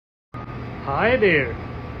Hi there,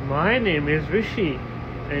 my name is Rishi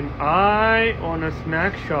and I own a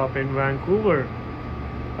snack shop in Vancouver.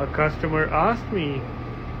 A customer asked me,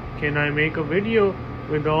 can I make a video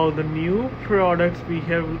with all the new products we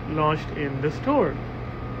have launched in the store?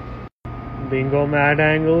 Bingo Mad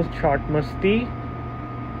Angles Chaat Masti,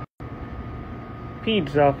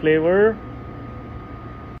 Pizza Flavor,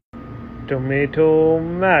 Tomato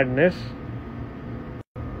Madness,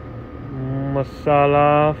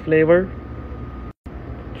 Masala Flavor,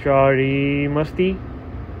 Chari Masti,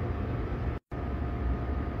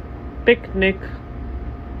 Picnic,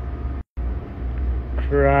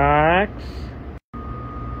 Cracks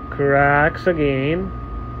again,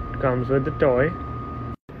 comes with the toy,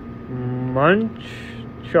 Munch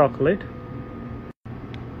Chocolate,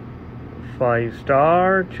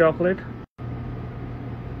 5-star Chocolate,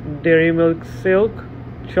 Dairy Milk Silk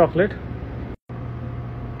Chocolate,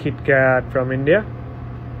 Kit Kat from India,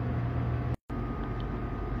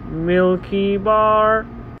 Milky Bar,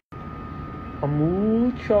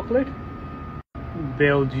 Amul Chocolate,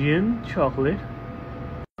 Belgian Chocolate,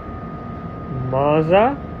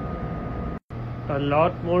 Maza. A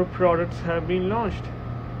lot more products have been launched.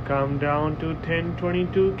 Come down to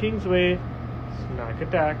 1022 Kingsway. Snack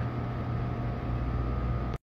Attack.